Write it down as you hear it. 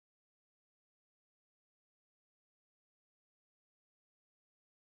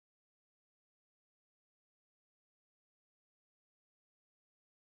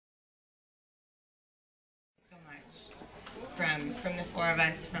much from the four of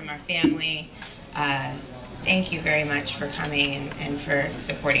us, from our family. Thank you very much for coming and for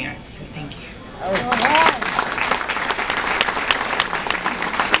supporting us. So thank you.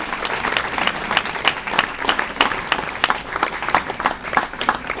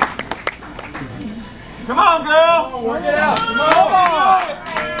 Come on, girl! Work it out! Come on!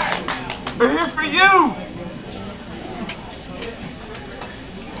 We're here for you!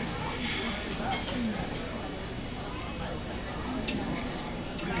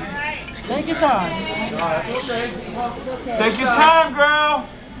 Take your time. Take your time, girl!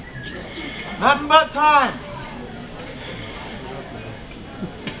 Nothing but time!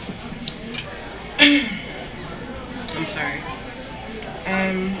 I'm sorry.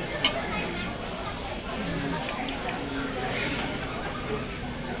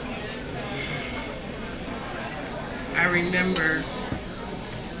 I remember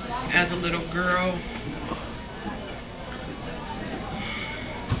as a little girl,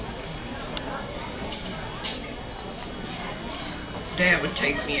 Dad would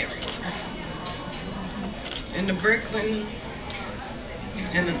take me everywhere. In the Brooklyn,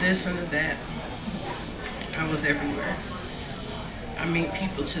 and the this and the that. I was everywhere. I meet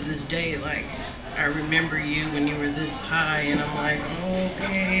people to this day like, I remember you when you were this high, and I'm like, oh,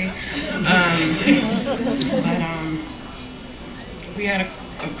 okay. We had a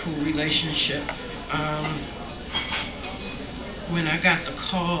cool relationship. When I got the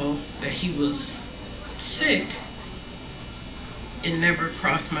call that he was sick, it never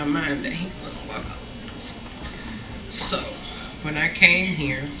crossed my mind that he wouldn't walk up. So when I came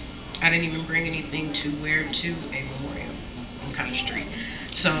here, I didn't even bring anything to wear to a memorial. I'm kind of street.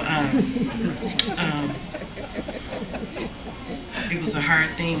 So it was a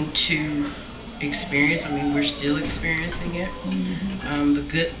hard thing to experience. I mean, we're still experiencing it. The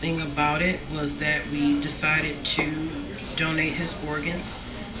good thing about it was that we decided to donate his organs.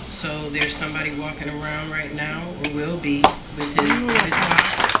 So there's somebody walking around right now, or will be, with his heart, his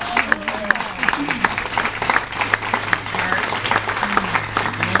lungs,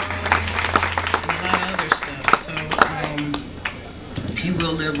 and a lot of other stuff. So he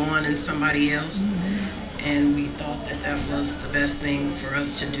will live on in somebody else. And we thought that that was the best thing for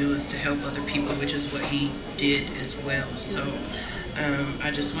us to do, is to help other people, which is what he did as well. So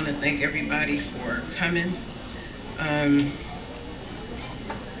I just want to thank everybody for coming.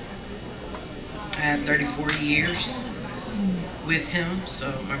 I had 34 years with him,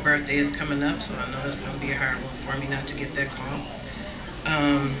 so my birthday is coming up, so I know it's going to be a hard one for me not to get that call.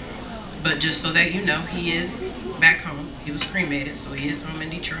 But just so that you know, he is back home. He was cremated, so he is home in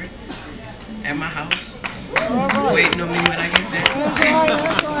Detroit, at my house, waiting on me when I get back.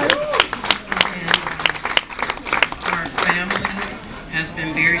 And our family has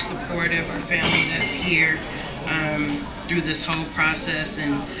been very supportive. Our family that's here through this whole process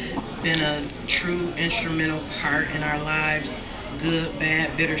and been a true instrumental part in our lives. Good,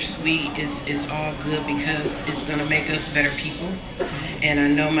 bad, bittersweet, it's all good because it's gonna make us better people. And I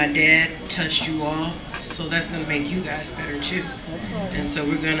know my dad touched you all, so that's gonna make you guys better too. And so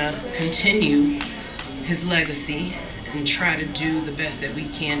we're gonna continue his legacy and try to do the best that we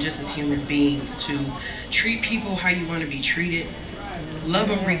can just as human beings, to treat people how you want to be treated, love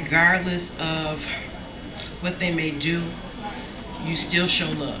them regardless of what they may do. You still show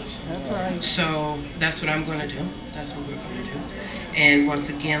love. So that's what I'm going to do. That's what we're going to do. And once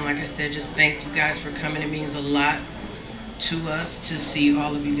again, like I said, just thank you guys for coming. It means a lot to us to see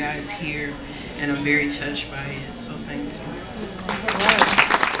all of you guys here, and I'm very touched by it. So thank you.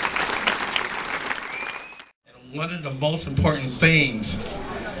 And one of the most important things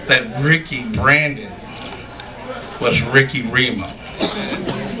that Ricky branded was Ricky Remo.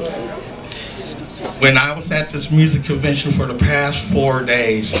 When I was at this music convention for the past 4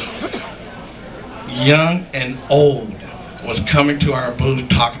 days, young and old was coming to our booth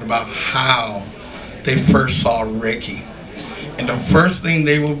talking about how they first saw Ricky. And the first thing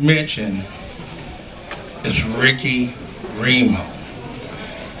they would mention is Ricky Remo.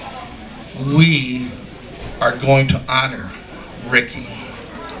 We are going to honor Ricky.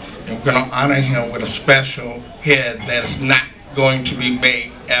 And we're going to honor him with a special head that is not going to be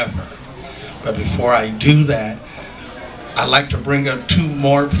made ever. But before I do that, I'd like to bring up 2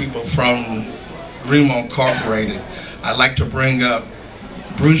 more people from Remo Incorporated. I'd like to bring up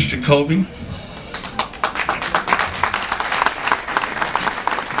Bruce Jacoby.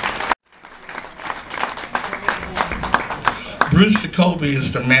 Bruce Jacoby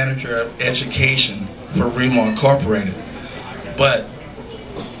is the manager of education for Remo Incorporated. But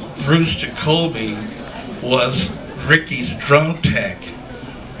Bruce Jacoby was Ricky's drum tech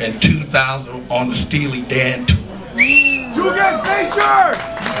in 2000 on the Steely Dan tour. Two Against Nature!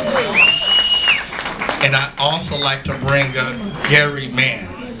 And I also like to bring up Gary Mann.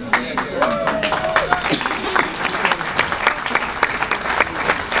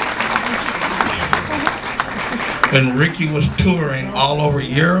 When Ricky was touring all over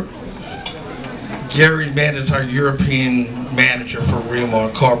Europe, Gary Mann is our European manager for Remo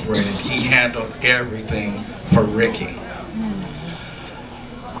Incorporated. He handled everything for Ricky.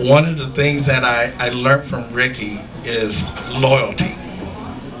 One of the things that I learned from Ricky is loyalty.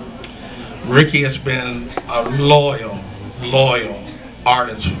 Ricky has been a loyal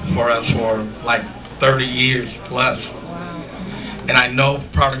artist for us for like 30 years plus. And I know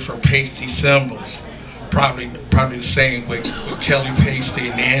probably for Pasty Cymbals, probably the same with Kelly Pasty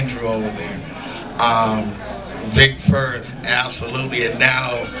and Andrew over there. Vic Firth, absolutely, and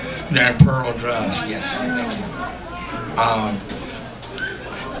now they're Pearl Drums, yes, thank you.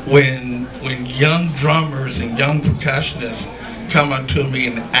 When young drummers and young percussionists come up to me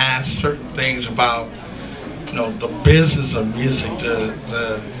and ask certain things about, you know, the business of music,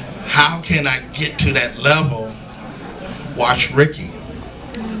 the how can I get to that level, watch Ricky.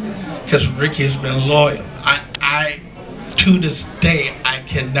 Because Ricky has been loyal. I to this day, I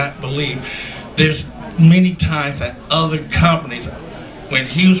cannot believe there's many times that other companies, when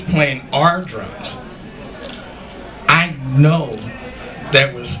he was playing our drums, I know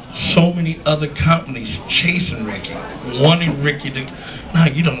there was so many other companies chasing Ricky, wanting Ricky to, no,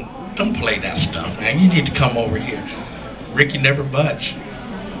 you don't play that stuff, man. You need to come over here. Ricky never budged.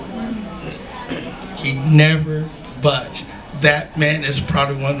 He never budged. That man is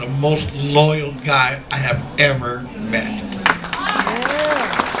probably one of the most loyal guys I have ever met.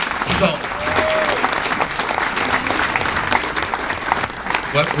 So,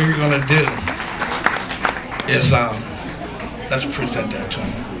 what we're gonna do is, let's present that to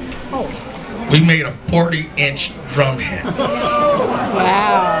him. We made a 40-inch drum head.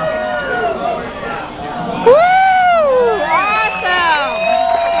 Wow. Woo! Awesome!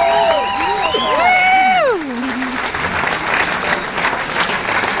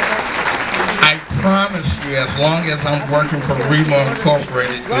 I promise you, as long as I'm working for Remo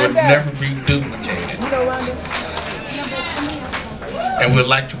Incorporated, it will never be duplicated. And we'd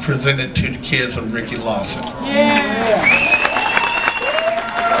like to present it to the kids of Ricky Lawson. Yeah.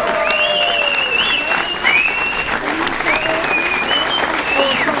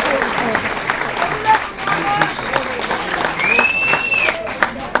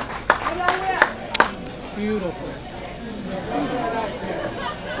 Beautiful.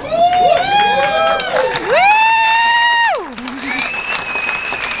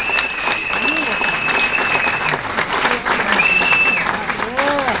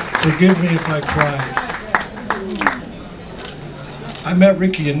 Forgive me if I cry. I met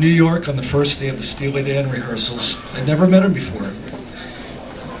Ricky in New York on the first day of the Steely Dan rehearsals. I'd never met him before.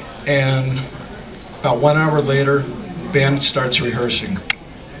 And about 1 hour later, the band starts rehearsing.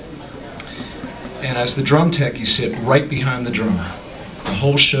 And as the drum tech, you sit right behind the drummer. The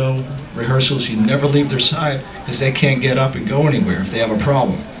whole show, rehearsals, you never leave their side because they can't get up and go anywhere if they have a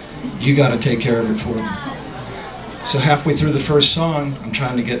problem. You got to take care of it for them. So halfway through the first song, I'm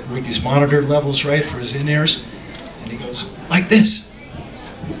trying to get Ricky's monitor levels right for his in-ears, and he goes, like this.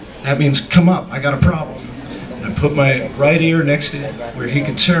 That means, come up, I got a problem. And I put my right ear next to it where he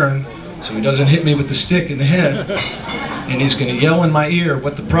can turn so he doesn't hit me with the stick in the head, and he's gonna yell in my ear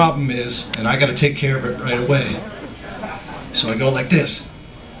what the problem is, and I gotta take care of it right away. So I go like this,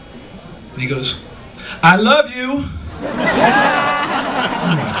 and he goes, I love you.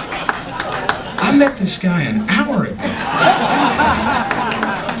 I'm like, I met this guy an hour ago.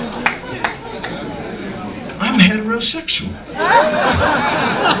 I'm heterosexual.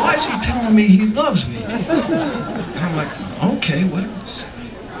 Why is he telling me he loves me? And I'm like, okay, what is it?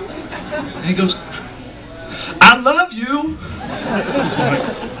 And he goes, I love you. I'm like,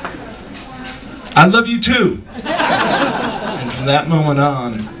 I love you too. And from that moment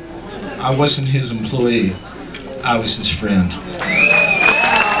on, I wasn't his employee, I was his friend.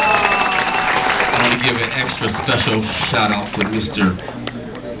 Give an extra special shout out to Mr.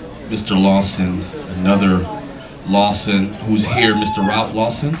 Lawson, another Lawson who's here, Mr. Ralph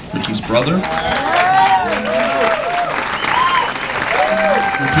Lawson, Ricky's brother. We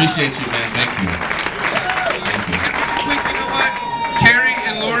appreciate you, man. Thank you. Thank you. You know what? Carrie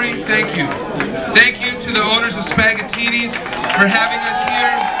and Lori, thank you. Thank you to the owners of Spaghettini's for having us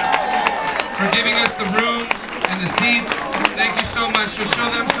here, for giving us the room and the seats. Thank you so much. So show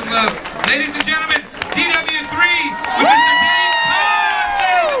them some love. Ladies and gentlemen, DW3 with Mr. Dave Koz,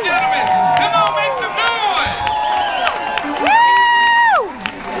 ladies and gentlemen. Come on, make some noise! Woo!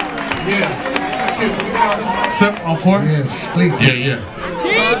 Except all four? Yes, please. Yeah.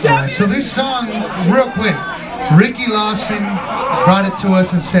 All right, so this song, real quick, Ricky Lawson brought it to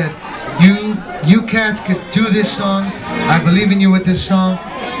us and said, you cats could do this song. I believe in you with this song,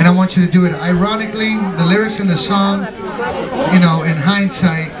 and I want you to do it. Ironically, the lyrics in the song, you know, in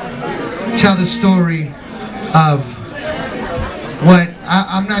hindsight, tell the story of what,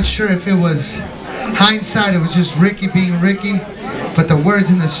 I'm not sure if it was hindsight, it was just Ricky being Ricky, but the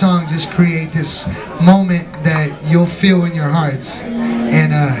words in the song just create this moment that you'll feel in your hearts.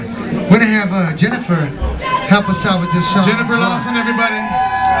 And we're gonna have Jennifer help us out with this song. Jennifer Lawson, everybody.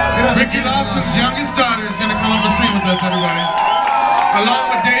 Ricky Lawson's youngest daughter is gonna come up and sing with us, everybody.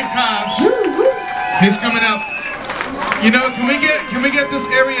 Along with Dave Koz. He's coming up. You know, can we get this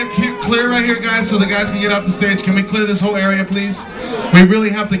area clear right here, guys, so the guys can get off the stage? Can we clear this whole area, please? We really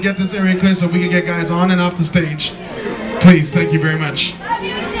have to get this area clear so we can get guys on and off the stage. Please, thank you very much.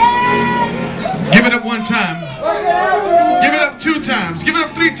 Give it up one time. Give it up 2 times. Give it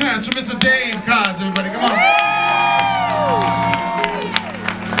up 3 times for Mr. Dave Koz, everybody. Come on.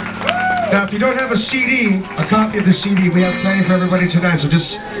 Now, if you don't have a CD, a copy of the CD, we have plenty for everybody tonight, so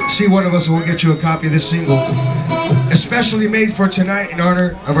just see one of us and we'll get you a copy of this single. Especially made for tonight in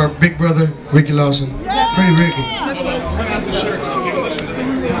honor of our big brother, Ricky Lawson. Pretty Ricky.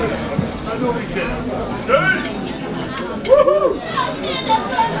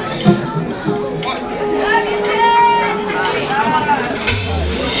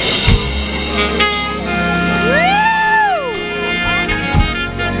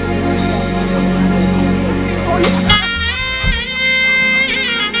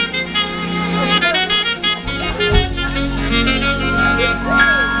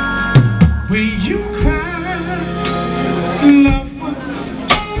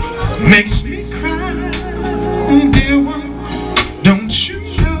 Makes me cry, dear one. Don't you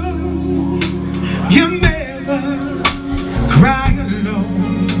know you never cry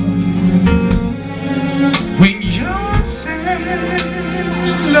alone? When you're sad,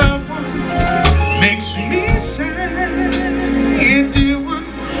 loved one, makes me sad, dear one.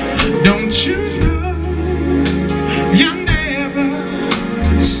 Don't you know you're never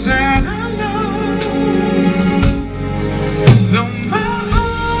sad alone? Though my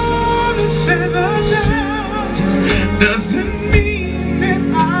heart is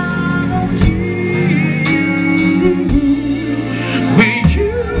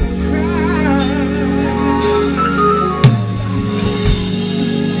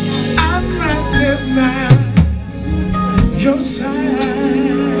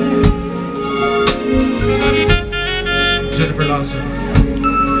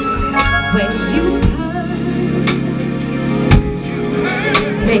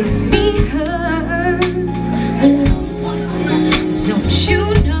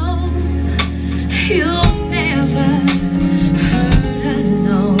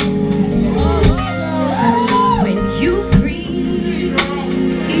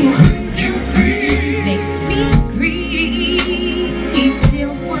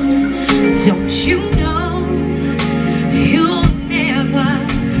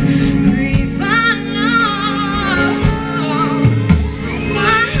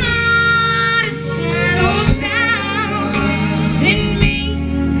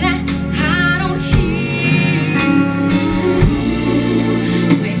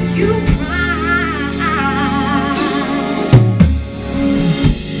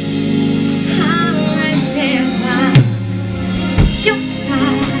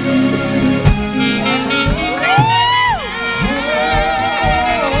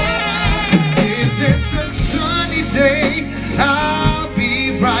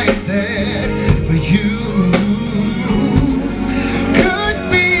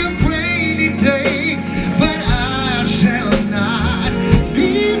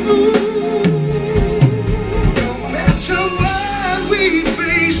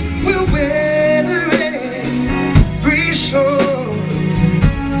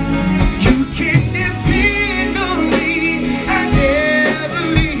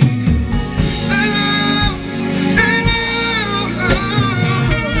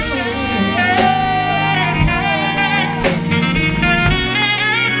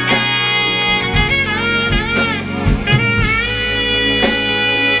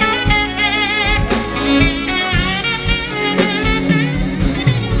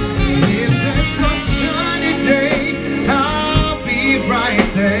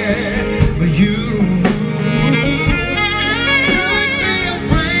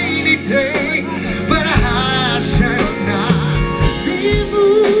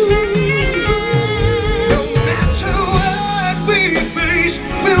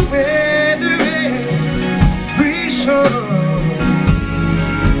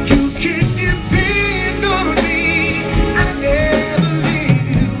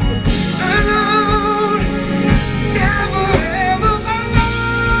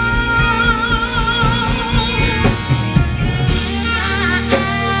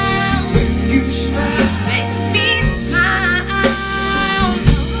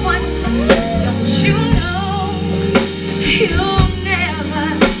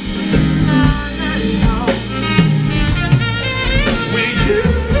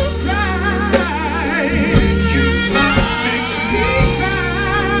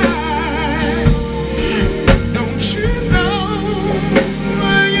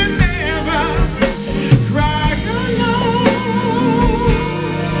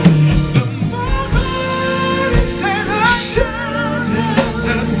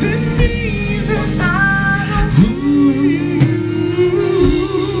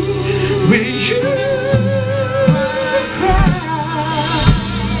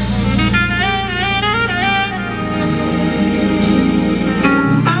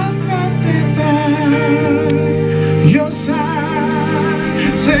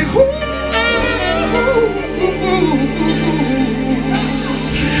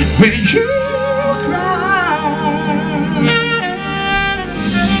when you cry,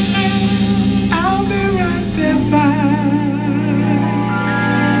 I'll be right there by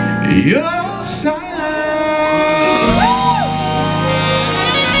your side.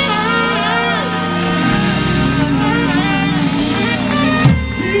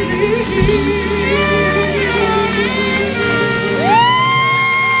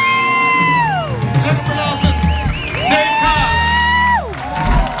 Jennifer Lawson, Dave Koz.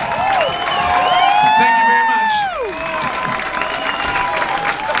 Thank you very much.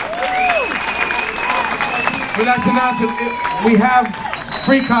 We'd like to announce it. We have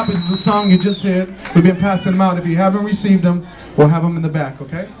free copies of the song you just heard. We've been passing them out. If you haven't received them, we'll have them in the back,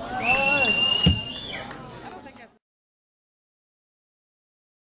 okay?